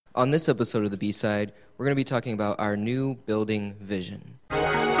On this episode of the B-Side, we're going to be talking about our new building vision.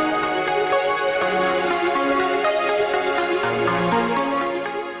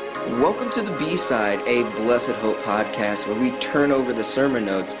 Welcome to the B-Side, a Blessed Hope podcast where we turn over the sermon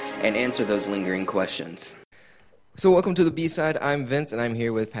notes and answer those lingering questions. So welcome to the B-Side. I'm Vince, and I'm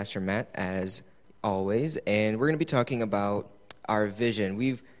here with Pastor Matt, as always, and we're going to be talking about our vision.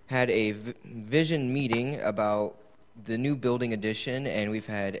 We've had a vision meeting about the new building addition, and we've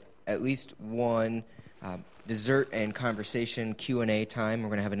had at least one dessert and conversation Q&A time. We're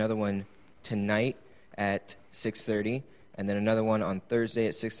going to have another one tonight at 6:30, and then another one on Thursday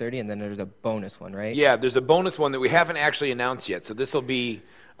at 6:30, and then there's a bonus one, right? Yeah, there's a bonus one that we haven't actually announced yet, so this will be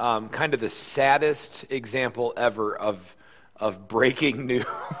kind of the saddest example ever of breaking news.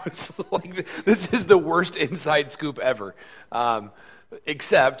 This is the worst inside scoop ever.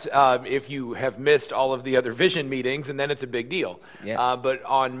 Except if you have missed all of the other vision meetings, and then it's a big deal. Yeah. But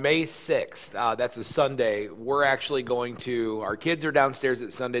on May 6th, that's a Sunday, we're actually going to, our kids are downstairs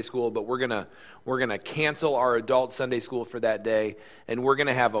at Sunday school, but we're gonna cancel our adult Sunday school for that day, and we're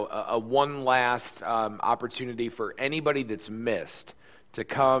gonna have a one last opportunity for anybody that's missed to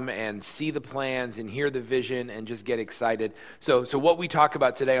come and see the plans and hear the vision and just get excited. So what we talk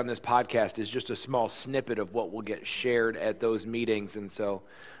about today on this podcast is just a small snippet of what will get shared at those meetings. And so,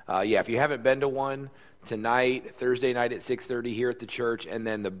 if you haven't been to one, tonight, Thursday night at 6:30 here at the church, and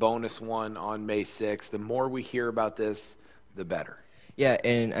then the bonus one on May 6th, the more we hear about this, the better. Yeah,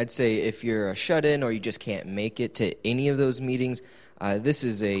 and I'd say if you're a shut-in or you just can't make it to any of those meetings, this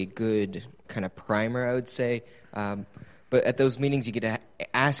is a good kind of primer, I would say. But at those meetings, you get to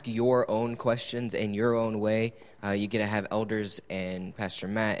ask your own questions in your own way. You get to have elders and Pastor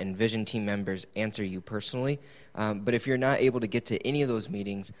Matt and vision team members answer you personally. But if you're not able to get to any of those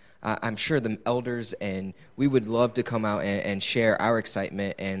meetings, I'm sure the elders and we would love to come out and share our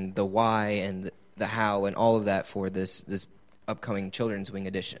excitement and the why and the how and all of that for this upcoming Children's Wing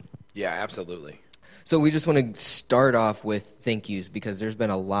edition. Yeah, absolutely. So we just want to start off with thank yous because there's been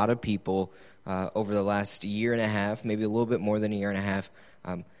a lot of people over the last year and a half, maybe a little bit more than a year and a half,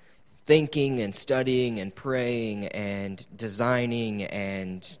 thinking and studying and praying and designing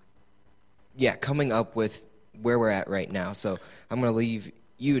and, coming up with where we're at right now. So I'm going to leave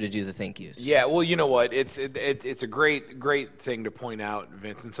you to do the thank yous. Yeah, well, you know what? It's a great thing to point out,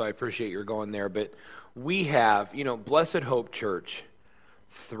 Vincent, so I appreciate your going there. But we have, Blessed Hope Church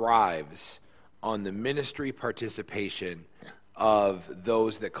thrives on the ministry participation of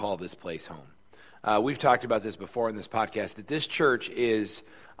those that call this place home. We've talked about this before in this podcast, that this church is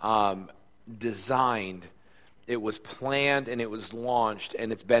designed, it was planned, and it was launched,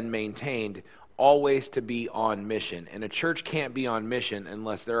 and it's been maintained always to be on mission. And a church can't be on mission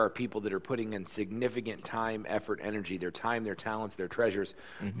unless there are people that are putting in significant time, effort, energy, their time, their talents, their treasures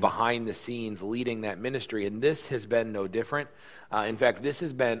behind the scenes leading that ministry. And this has been no different. In fact, this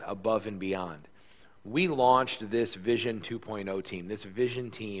has been above and beyond. We launched this Vision 2.0 team, this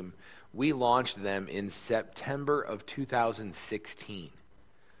vision team. We launched them in September of 2016.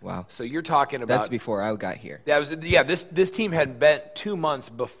 Wow. So you're talking about... That's before I got here. This team had been 2 months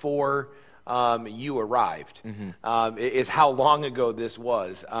before you arrived, is how long ago this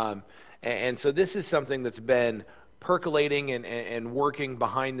was. And so this is something that's been percolating and working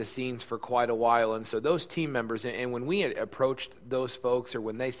behind the scenes for quite a while. And so those team members, and when we approached those folks or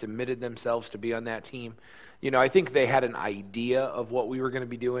when they submitted themselves to be on that team, I think they had an idea of what we were going to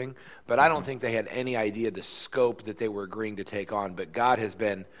be doing, but I don't think they had any idea the scope that they were agreeing to take on. But God has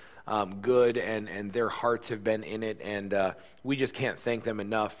been good, and their hearts have been in it, and we just can't thank them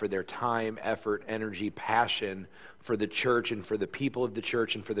enough for their time, effort, energy, passion for the church and for the people of the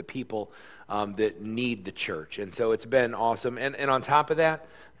church and for the people that need the church. And so it's been awesome. And on top of that,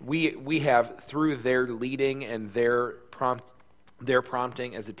 we have, through their leading and their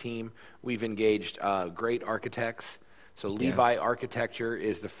prompting as a team, we've engaged great architects. So Levi Architecture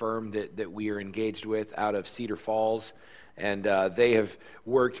is the firm that we are engaged with out of Cedar Falls. And they have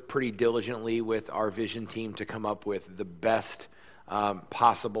worked pretty diligently with our vision team to come up with the best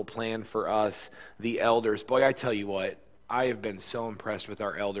possible plan for us. The elders, boy, I tell you what, I have been so impressed with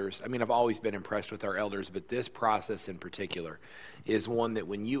our elders. I mean, I've always been impressed with our elders, but this process in particular is one that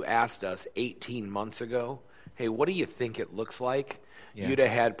when you asked us 18 months ago, hey, what do you think it looks like? Yeah. You'd have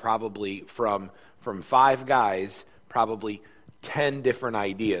had probably from 5 guys, probably 10 different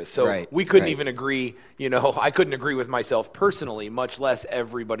ideas. So we couldn't even agree, I couldn't agree with myself personally, much less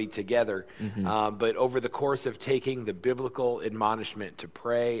everybody together. But over the course of taking the biblical admonishment to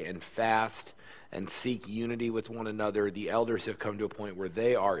pray and fast and seek unity with one another. The elders have come to a point where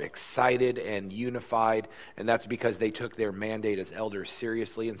they are excited and unified, and that's because they took their mandate as elders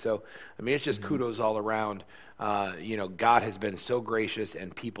seriously. And so, I mean, it's just kudos all around. God has been so gracious,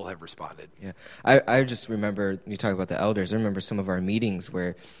 and people have responded. Yeah, I just remember, you talk about the elders, I remember some of our meetings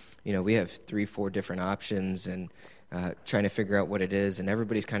where, we have 3-4 different options and trying to figure out what it is, and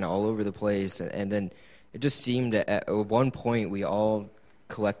everybody's kind of all over the place, and then it just seemed at one point we all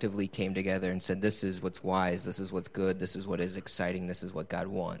collectively came together and said, this is what's wise, this is what's good, this is what is exciting, this is what God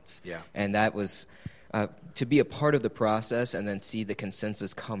wants. Yeah. And that was, to be a part of the process and then see the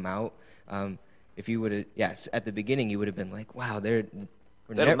consensus come out. If you would have, at the beginning you would have been like, wow, that'll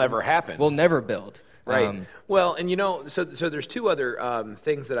never happen. We'll never build. Right. Well, and so there's two other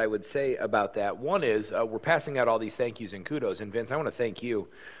things that I would say about that. One is we're passing out all these thank yous and kudos, and Vince, I want to thank you.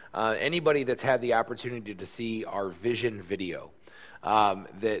 Anybody that's had the opportunity to see our vision video,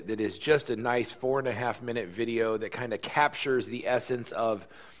 that is just a nice 4.5-minute video that kind of captures the essence of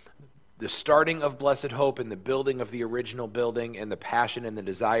the starting of Blessed Hope and the building of the original building and the passion and the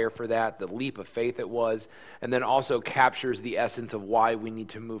desire for that, the leap of faith it was, and then also captures the essence of why we need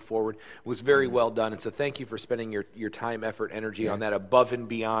to move forward. It was very well done, and so thank you for spending your time, effort, energy on that above and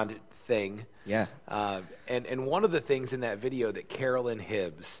beyond thing. Yeah. And one of the things in that video that Carolyn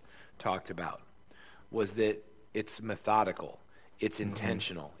Hibbs talked about was that it's methodical, it's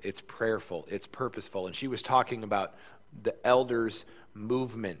intentional, it's prayerful, it's purposeful, and she was talking about the elders'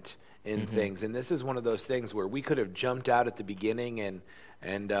 movement in things. And this is one of those things where we could have jumped out at the beginning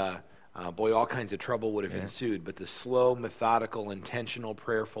and all kinds of trouble would have ensued. But the slow, methodical, intentional,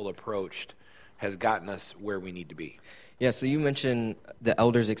 prayerful approach has gotten us where we need to be. Yeah, so you mentioned the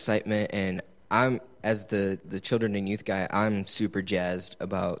elders' excitement, and I'm, as the children and youth guy, I'm super jazzed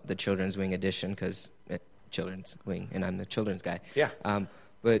about the Children's Wing edition because Children's Wing, and I'm the children's guy. Yeah.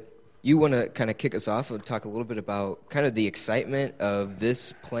 But you want to kind of kick us off and talk a little bit about kind of the excitement of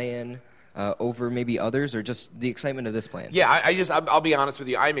this plan over maybe others, or just the excitement of this plan? Yeah, I'll be honest with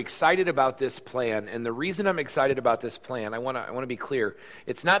you. I'm excited about this plan, and the reason I'm excited about this plan, I want to be clear.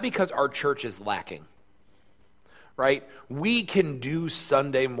 It's not because our church is lacking, right? We can do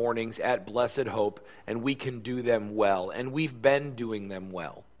Sunday mornings at Blessed Hope, and we can do them well, and we've been doing them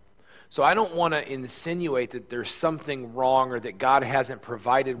well. So I don't want to insinuate that there's something wrong or that God hasn't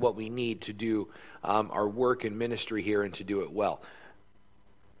provided what we need to do our work and ministry here and to do it well.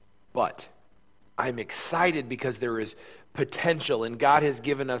 But I'm excited because there is potential, and God has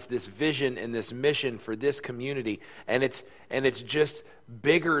given us this vision and this mission for this community, and it's just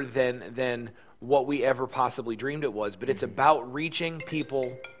bigger than what we ever possibly dreamed it was. But it's about reaching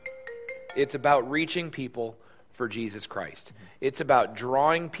people. It's about reaching people for Jesus Christ. It's about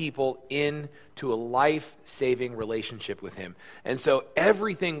drawing people into a life-saving relationship with Him. And so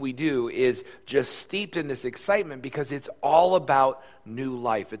everything we do is just steeped in this excitement because it's all about new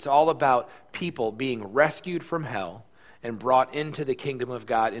life. It's all about people being rescued from hell and brought into the kingdom of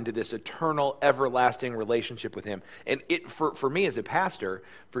God, into this eternal, everlasting relationship with Him. And it, for me as a pastor,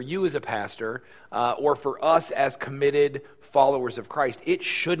 for you as a pastor, or for us as committed followers of Christ, it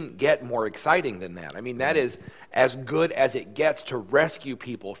shouldn't get more exciting than that. I mean, that is as good as it gets to rescue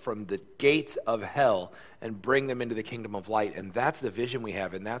people from the gates of hell and bring them into the kingdom of light. And that's the vision we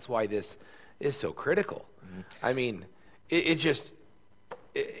have, and that's why this is so critical. I mean, it just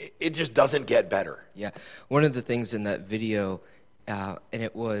doesn't get better. Yeah. One of the things in that video, and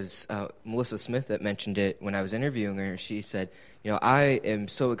it was Melissa Smith that mentioned it when I was interviewing her, she said, I am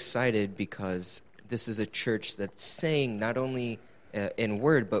so excited because this is a church that's saying not only in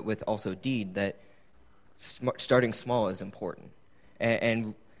word but with also deed that starting small is important.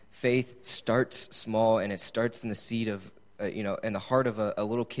 And faith starts small, and it starts in the seed of in the heart of a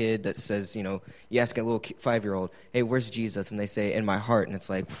little kid that says, you ask a little 5-year-old, hey, where's Jesus? And they say, in my heart. And it's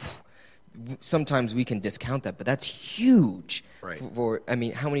like, sometimes we can discount that, but that's huge. Right.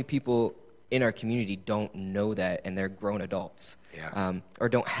 How many people in our community don't know that, and they're grown adults, or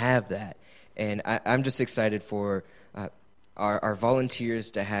don't have that? And I'm just excited for our volunteers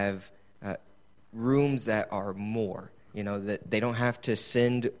to have rooms that are more, that they don't have to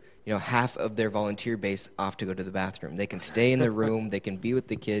send half of their volunteer base off to go to the bathroom. They can stay in the room. They can be with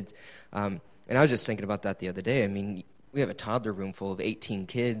the kids. And I was just thinking about that the other day. I mean, we have a toddler room full of 18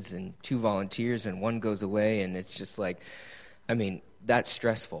 kids and 2 volunteers, and one goes away, and it's just like, that's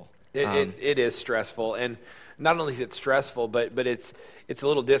stressful. It is stressful, and not only is it stressful, but it's a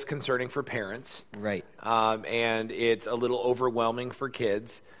little disconcerting for parents. Right. And it's a little overwhelming for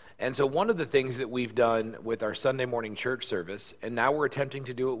kids. And so one of the things that we've done with our Sunday morning church service, and now we're attempting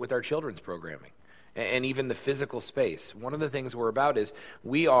to do it with our children's programming, and even the physical space. One of the things we're about is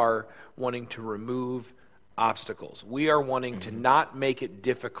we are wanting to remove obstacles. We are wanting to not make it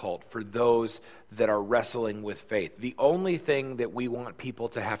difficult for those that are wrestling with faith. The only thing that we want people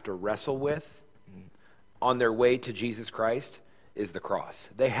to have to wrestle with on their way to Jesus Christ is the cross.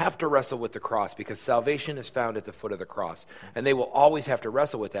 They have to wrestle with the cross because salvation is found at the foot of the cross, and they will always have to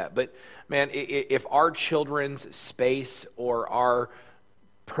wrestle with that. But man, if our children's space or our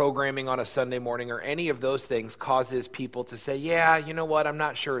programming on a Sunday morning or any of those things causes people to say, yeah, you know what, I'm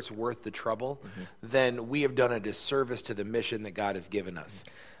not sure it's worth the trouble, then we have done a disservice to the mission that God has given us.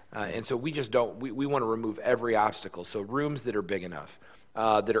 And so we just don't, we want to remove every obstacle. So rooms that are big enough,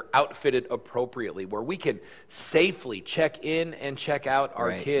 that are outfitted appropriately, where we can safely check in and check out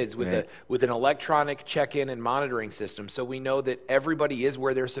our kids with an electronic check-in and monitoring system, so we know that everybody is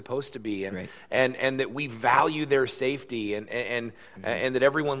where they're supposed to be, and that we value their safety, and that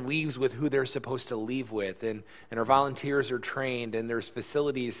everyone leaves with who they're supposed to leave with, and our volunteers are trained, and there's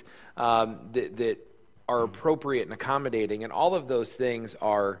facilities that are appropriate and accommodating, and all of those things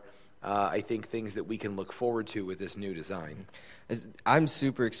are I think things that we can look forward to with this new design. I'm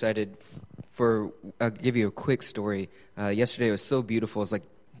super excited I'll give you a quick story. Yesterday was so beautiful. It was like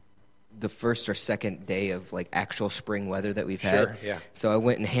the first or second day of like actual spring weather that we've had. Sure, yeah. So I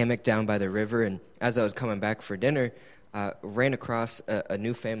went and hammocked down by the river, and as I was coming back for dinner, ran across a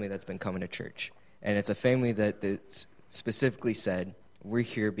new family that's been coming to church. And it's a family that specifically said, we're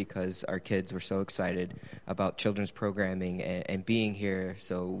here because our kids were so excited about children's programming and being here,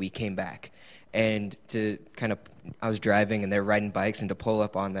 so we came back. And I was driving, and they're riding bikes, and to pull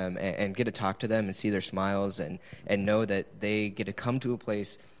up on them and get to talk to them and see their smiles and know that they get to come to a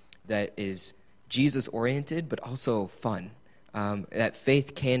place that is Jesus-oriented but also fun. That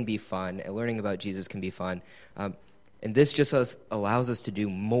faith can be fun, and learning about Jesus can be fun. And this just allows us to do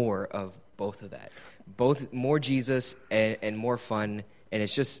more of both of that. Both more Jesus and more fun, and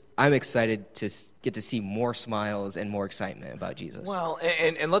it's just, I'm excited to get to see more smiles and more excitement about Jesus. Well,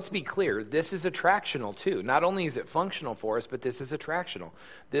 and let's be clear, this is attractional too. Not only is it functional for us, but this is attractional.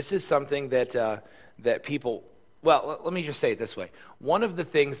 This is something that people, well, let me just say it this way. One of the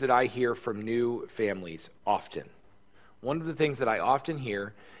things that I hear from new families often, one of the things that I often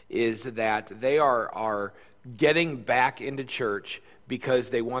hear is that they are getting back into church because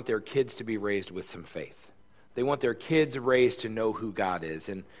they want their kids to be raised with some faith. They want their kids raised to know who God is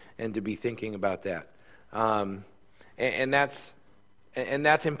and to be thinking about that. And that's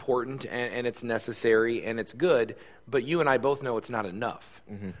important, and it's necessary, and it's good, but you and I both know it's not enough.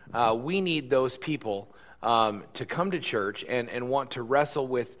 We need those people to come to church and want to wrestle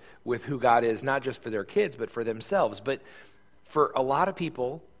with who God is, not just for their kids, but for themselves. But for a lot of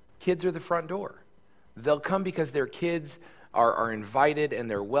people, kids are the front door. They'll come because their kids are invited,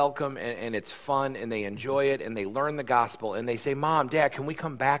 and they're welcome, and it's fun, and they enjoy it, and they learn the gospel, and they say, Mom, Dad, can we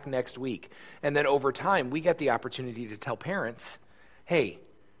come back next week? And then over time, we get the opportunity to tell parents, hey,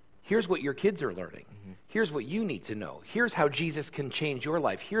 here's what your kids are learning. Here's what you need to know. Here's how Jesus can change your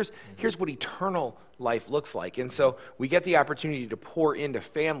life. Here's what eternal life looks like. And so we get the opportunity to pour into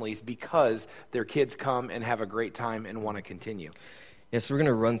families because their kids come and have a great time and want to continue. Yeah, so we're going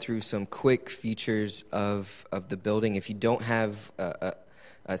to run through some quick features of the building. If you don't have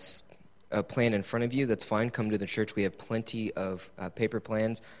a plan in front of you, that's fine. Come to the church. We have plenty of paper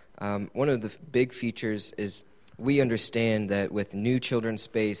plans. One of the big features is we understand that with new children's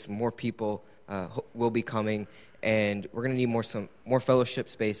space, more people will be coming, and we're going to need more fellowship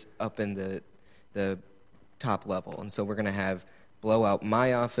space up in the top level. And so we're going to have blow out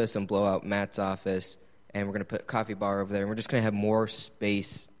my office and blow out Matt's office, and we're going to put a coffee bar over there, and we're just going to have more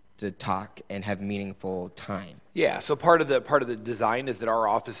space to talk and have meaningful time. Yeah, so part of the design is that our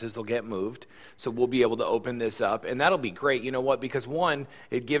offices will get moved, so we'll be able to open this up, and that'll be great. You know what? Because one,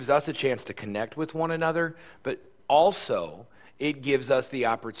 it gives us a chance to connect with one another, but also it gives us the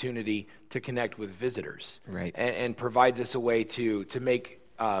opportunity to connect with visitors, right? And provides us a way to make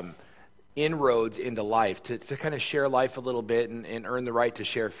inroads into life, to kind of share life a little bit and earn the right to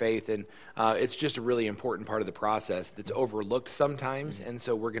share faith. And it's just a really important part of the process that's overlooked sometimes, and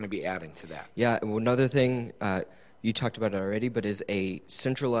so we're going to be adding to that. Yeah, well, another thing, you talked about it already, but is a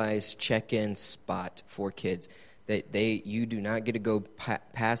centralized check-in spot for kids. You do not get to go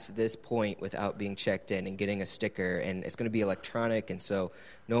past this point without being checked in and getting a sticker, and it's going to be electronic, and so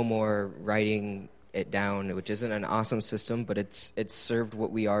no more writing it down, which isn't an awesome system, but it's served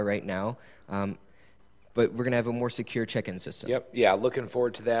what we are right now. But we're going to have a more secure check-in system. Yep. Yeah, looking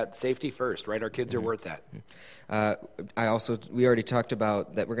forward to that. Safety first, right? Our kids are worth that. We already talked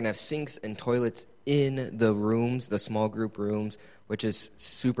about that we're going to have sinks and toilets in the rooms, the small group rooms, which is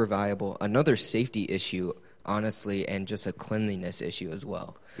super valuable. Another safety issue, honestly, and just a cleanliness issue as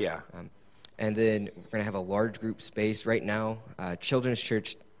well. Yeah. And then we're going to have a large group space. Right now, Children's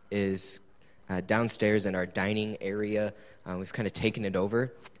Church is downstairs in our dining area. We've kind of taken it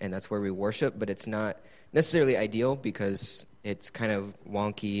over, and that's where we worship, but it's not necessarily ideal because it's kind of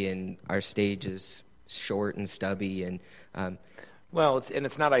wonky, and our stage is short and stubby. And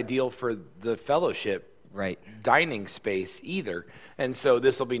it's not ideal for the fellowship right dining space either. And so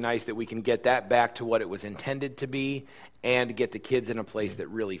this will be nice that we can get that back to what it was intended to be and get the kids in a place that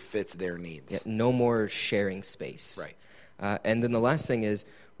really fits their needs. Yeah, no more sharing space. Right. And then the last thing is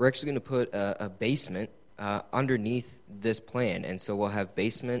we're actually going to put a basement underneath this plan. And so we'll have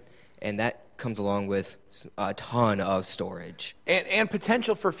basement, and that comes along with a ton of storage. And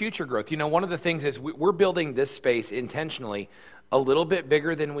potential for future growth. One of the things is we're building this space intentionally a little bit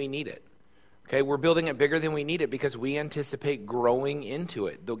bigger than we need it. Okay, we're building it bigger than we need it because we anticipate growing into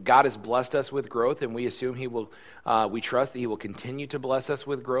it. God has blessed us with growth, and we assume we trust that He will continue to bless us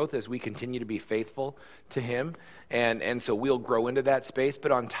with growth as we continue to be faithful to Him. And so we'll grow into that space.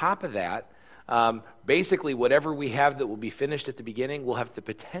 But on top of that, basically whatever we have that will be finished at the beginning will have the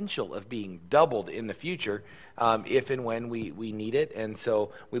potential of being doubled in the future if and when we need it. And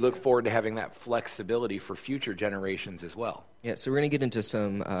so we look forward to having that flexibility for future generations as well. Yeah, so we're going to get into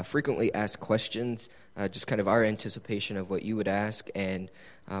some frequently asked questions, just kind of our anticipation of what you would ask. And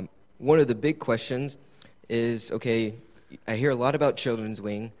one of the big questions is, okay, I hear a lot about Children's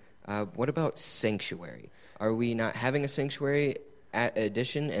Wing. What about sanctuary? Are we not having a sanctuary at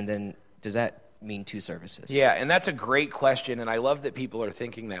Addition, and then does that mean 2 services? Yeah, and that's a great question, and I love that people are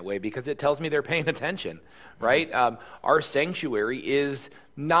thinking that way because it tells me they're paying attention, right? Our sanctuary is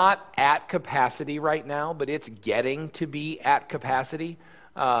not at capacity right now, but it's getting to be at capacity.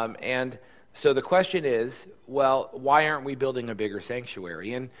 And so the question is, well, why aren't we building a bigger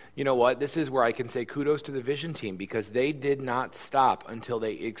sanctuary? And you know what? This is where I can say kudos to the Vision team because they did not stop until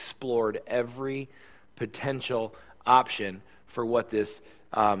they explored every potential option for what this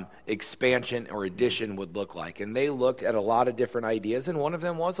expansion or addition would look like. And they looked at a lot of different ideas, and one of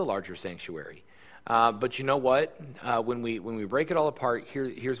them was a larger sanctuary. But you know what? When we break it all apart,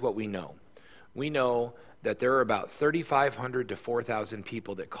 here's what we know. We know that there are about 3,500 to 4,000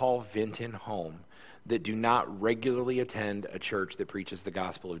 people that call Vinton home that do not regularly attend a church that preaches the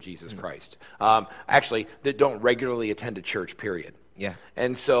gospel of Jesus Christ. Actually, that don't regularly attend a church, period. Yeah.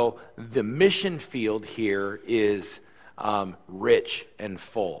 And so the mission field here is rich and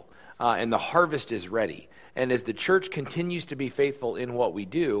full, and the harvest is ready. And as the church continues to be faithful in what we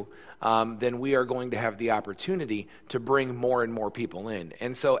do, then we are going to have the opportunity to bring more and more people in.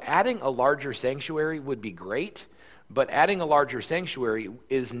 And so adding a larger sanctuary would be great, but adding a larger sanctuary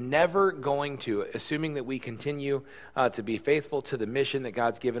is never going to, assuming that we continue to be faithful to the mission that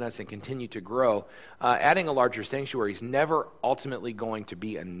God's given us and continue to grow, adding a larger sanctuary is never ultimately going to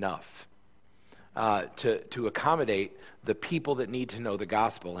be enough to accommodate the people that need to know the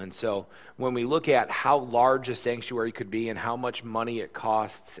gospel. And so when we look at how large a sanctuary could be and how much money it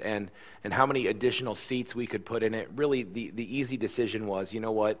costs and how many additional seats we could put in it, really the easy decision was, you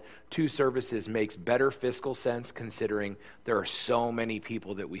know what, 2 services makes better fiscal sense considering there are so many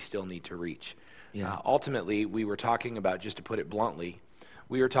people that we still need to reach. Yeah. Ultimately, we were talking about, just to put it bluntly,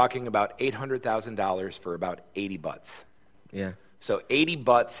 we were talking about $800,000 for about 80 butts. Yeah. So 80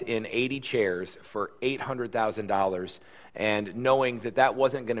 butts in 80 chairs for $800,000, and knowing that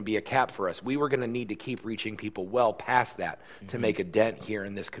wasn't going to be a cap for us. We were going to need to keep reaching people well past that to make a dent here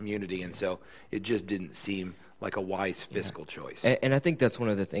in this community, and so it just didn't seem like a wise fiscal choice. And I think that's one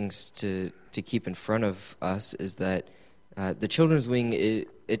of the things to keep in front of us is that the Children's Wing,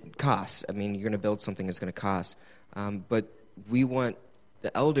 it costs. I mean, you're going to build something that's going to cost. But the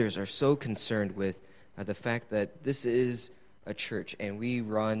elders are so concerned with the fact that this is a church, and we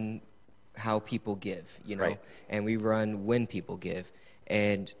run how people give, right. And we run when people give,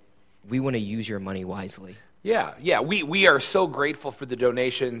 and we want to use your money wisely. Yeah. We are so grateful for the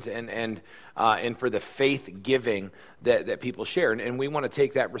donations and for the faith giving that people share, and we want to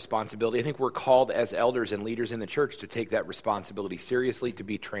take that responsibility. I think we're called as elders and leaders in the church to take that responsibility seriously, to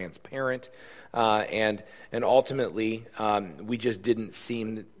be transparent, and ultimately we just didn't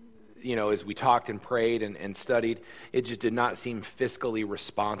seem, as we talked and prayed and studied, it just did not seem fiscally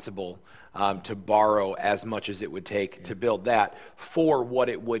responsible to borrow as much as it would take to build that for what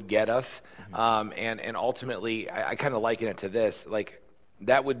it would get us. And ultimately, I kind of liken it to this. Like,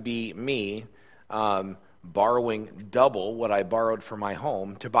 that would be me borrowing double what I borrowed for my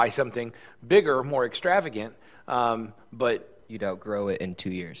home to buy something bigger, more extravagant, but you'd outgrow it in 2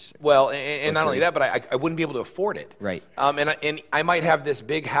 years. Well, and not only that, but I wouldn't be able to afford it. Right. And I might have this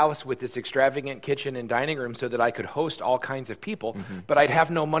big house with this extravagant kitchen and dining room so that I could host all kinds of people, but I'd have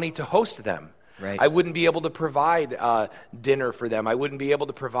no money to host them. Right. I wouldn't be able to provide dinner for them. I wouldn't be able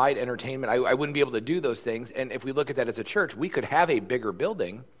to provide entertainment. I wouldn't be able to do those things. And if we look at that as a church, we could have a bigger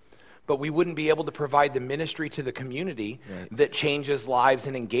building, but we wouldn't be able to provide the ministry to the community that changes lives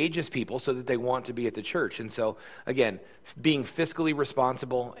and engages people so that they want to be at the church. And so, again, being fiscally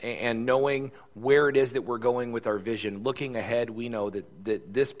responsible and knowing where it is that we're going with our vision, looking ahead, we know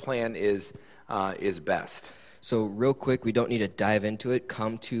that this plan is best. So real quick, we don't need to dive into it.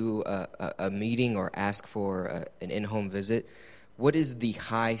 Come to a meeting or ask for an in-home visit. What is the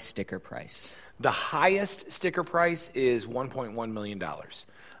high sticker price? The highest sticker price is $1.1 million.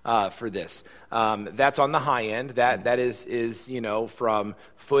 For this. That's on the high end. That is from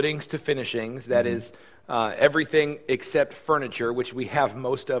footings to finishings. That is everything except furniture, which we have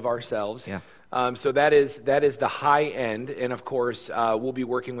most of ourselves. Yeah. So that is the high end, and of course we'll be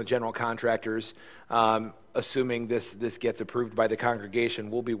working with general contractors. Assuming this gets approved by the congregation,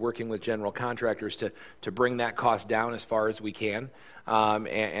 we'll be working with general contractors to bring that cost down as far as we can.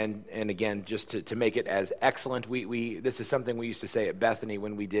 And again, just to make it as excellent, this is something we used to say at Bethany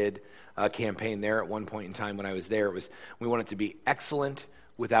when we did a campaign there at one point in time when I was there. It was, we want it to be excellent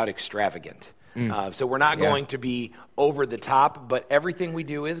without extravagant. So we're not going to be over the top, but everything we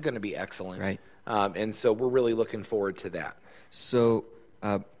do is going to be excellent. Right. And so we're really looking forward to that. So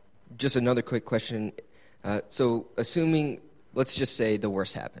just another quick question. So assuming, let's just say the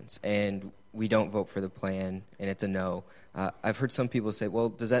worst happens and we don't vote for the plan and it's a no. I've heard some people say, well,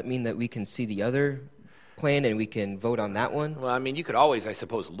 does that mean that we can see the other plan and we can vote on that one? Well, I mean, you could always, I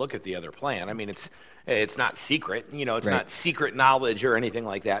suppose, look at the other plan. I mean, it's not secret, it's right. not secret knowledge or anything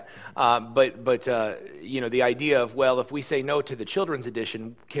like that. But the idea of, well, if we say no to the children's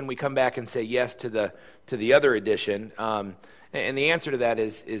edition, can we come back and say yes to the other edition? And the answer to that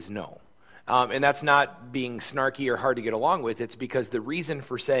is no. And that's not being snarky or hard to get along with. It's because the reason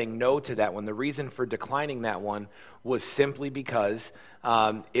for saying no to that one, the reason for declining that one was simply because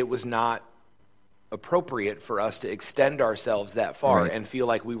it was not appropriate for us to extend ourselves that far right. and feel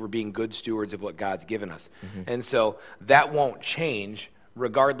like we were being good stewards of what God's given us. Mm-hmm. And so that won't change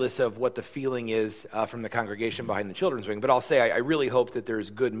regardless of what the feeling is from the congregation behind the children's wing. But I'll say I really hope that there's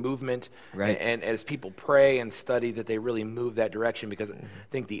good movement, right. and as people pray and study, that they really move that direction, because I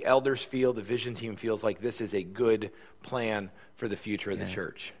think the elders feel, the vision team feels like this is a good plan for the future of the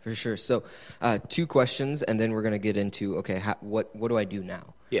church. For sure. So 2 questions, and then we're going to get into, okay, what do I do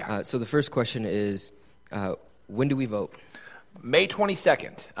now? Yeah. So the first question is, when do we vote? May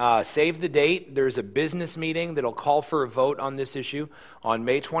 22nd. Save the date. There's a business meeting that'll call for a vote on this issue on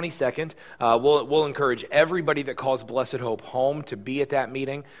May 22nd. We'll encourage everybody that calls Blessed Hope home to be at that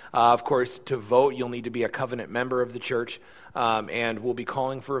meeting. Of course, to vote, you'll need to be a covenant member of the church, and we'll be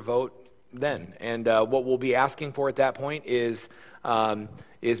calling for a vote then. And what we'll be asking for at that point is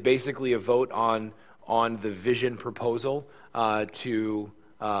basically a vote on the vision proposal to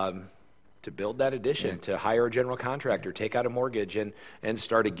build that addition, to hire a general contractor, take out a mortgage, and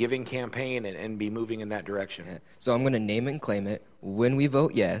start a giving campaign and be moving in that direction. Yeah. So I'm going to name and claim it. When we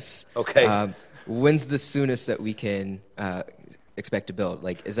vote yes, okay. When's the soonest that we can expect to build?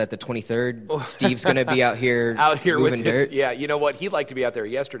 Like, is that the 23rd? Steve's going to be out here moving dirt? Yeah, you know what? He'd like to be out there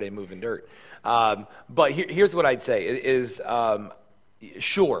yesterday moving dirt. But here's what I'd say is,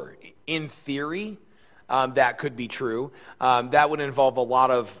 sure, in theory, that could be true. That would involve a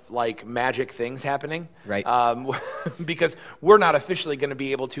lot of magic things happening, right? Because we're not officially going to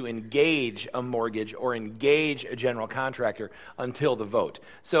be able to engage a mortgage or engage a general contractor until the vote.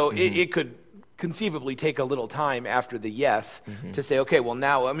 So it could conceivably take a little time after the yes to say, okay, well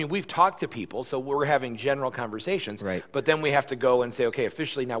now, I mean, we've talked to people, so we're having general conversations, right. But then we have to go and say, okay,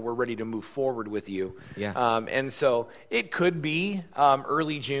 officially now we're ready to move forward with you. Yeah. And so it could be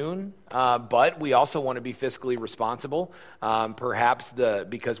early June, but we also want to be fiscally responsible, perhaps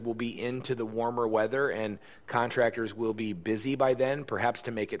because we'll be into the warmer weather and contractors will be busy by then, perhaps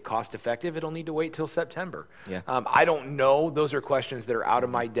to make it cost effective, it'll need to wait till September. Yeah. I don't know. Those are questions that are out of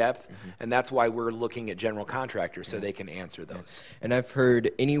my depth, and that's why we're looking at general contractors so they can answer those. And I've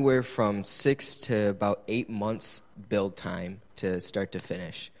heard anywhere from 6 to about 8 months build time to start to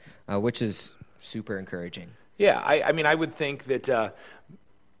finish, which is super encouraging. Yeah, I mean, I would think that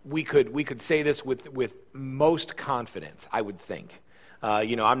we could say this with most confidence. I would think.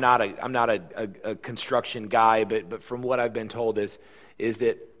 I'm not a construction guy, but from what I've been told is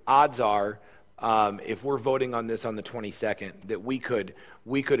that odds are, if we're voting on this on the 22nd, that we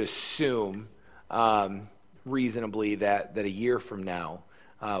could assume reasonably that a year from now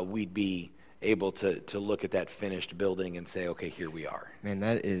we'd be able to look at that finished building and say, okay, here we are. Man,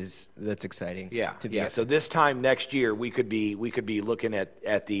 that's exciting. Yeah, So this time next year, we could be looking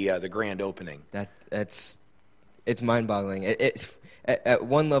at the grand opening. It's mind-boggling. At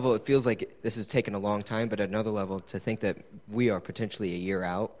one level, it feels like this has taken a long time, but at another level, to think that we are potentially a year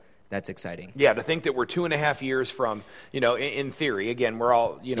out, that's exciting. Yeah, to think that we're 2.5 years from, in theory, again, we're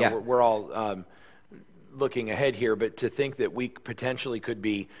all, we're all looking ahead here, but to think that we potentially could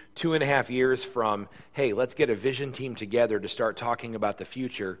be 2.5 years from, hey, let's get a vision team together to start talking about the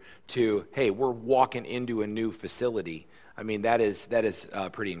future, to, hey, we're walking into a new facility. I mean, that is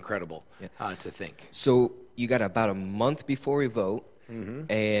pretty incredible to think. So you got about a month before we vote,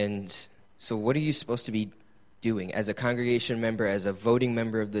 and so what are you supposed to be doing as a congregation member, as a voting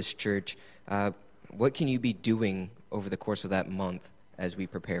member of this church? What can you be doing over the course of that month as we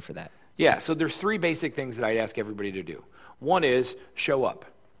prepare for that? Yeah, so there's 3 basic things that I'd ask everybody to do. One is show up.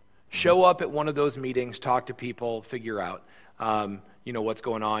 Show up at one of those meetings, talk to people, figure out what's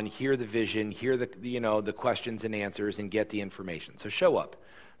going on, hear the vision, hear the questions and answers, and get the information. So show up.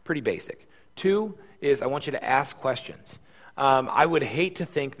 Pretty basic. 2 is I want you to ask questions. I would hate to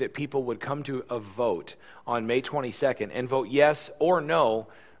think that people would come to a vote on May 22nd and vote yes or no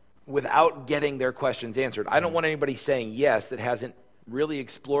without getting their questions answered. I don't want anybody saying yes that hasn't really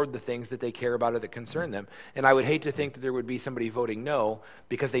explored the things that they care about or that concern them. And I would hate to think that there would be somebody voting no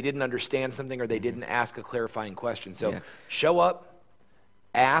because they didn't understand something or they didn't ask a clarifying question. So show up,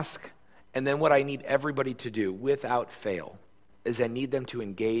 ask, and then what I need everybody to do without fail is I need them to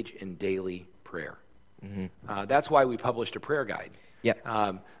engage in daily prayer. That's why we published a prayer guide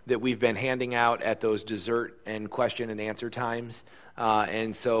that we've been handing out at those dessert and question and answer times.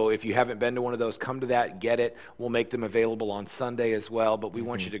 And so if you haven't been to one of those, come to that, get it. We'll make them available on Sunday as well. But we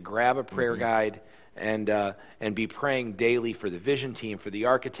want you to grab a prayer guide and be praying daily for the vision team, for the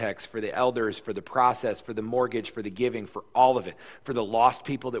architects, for the elders, for the process, for the mortgage, for the giving, for all of it, for the lost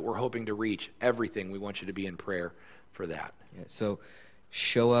people that we're hoping to reach. Everything, we want you to be in prayer for that. Yeah, so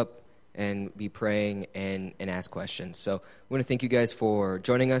show up and be praying and ask questions. So we want to thank you guys for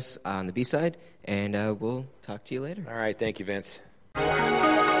joining us on the B-side, and we'll talk to you later. All right, thank you, Vince.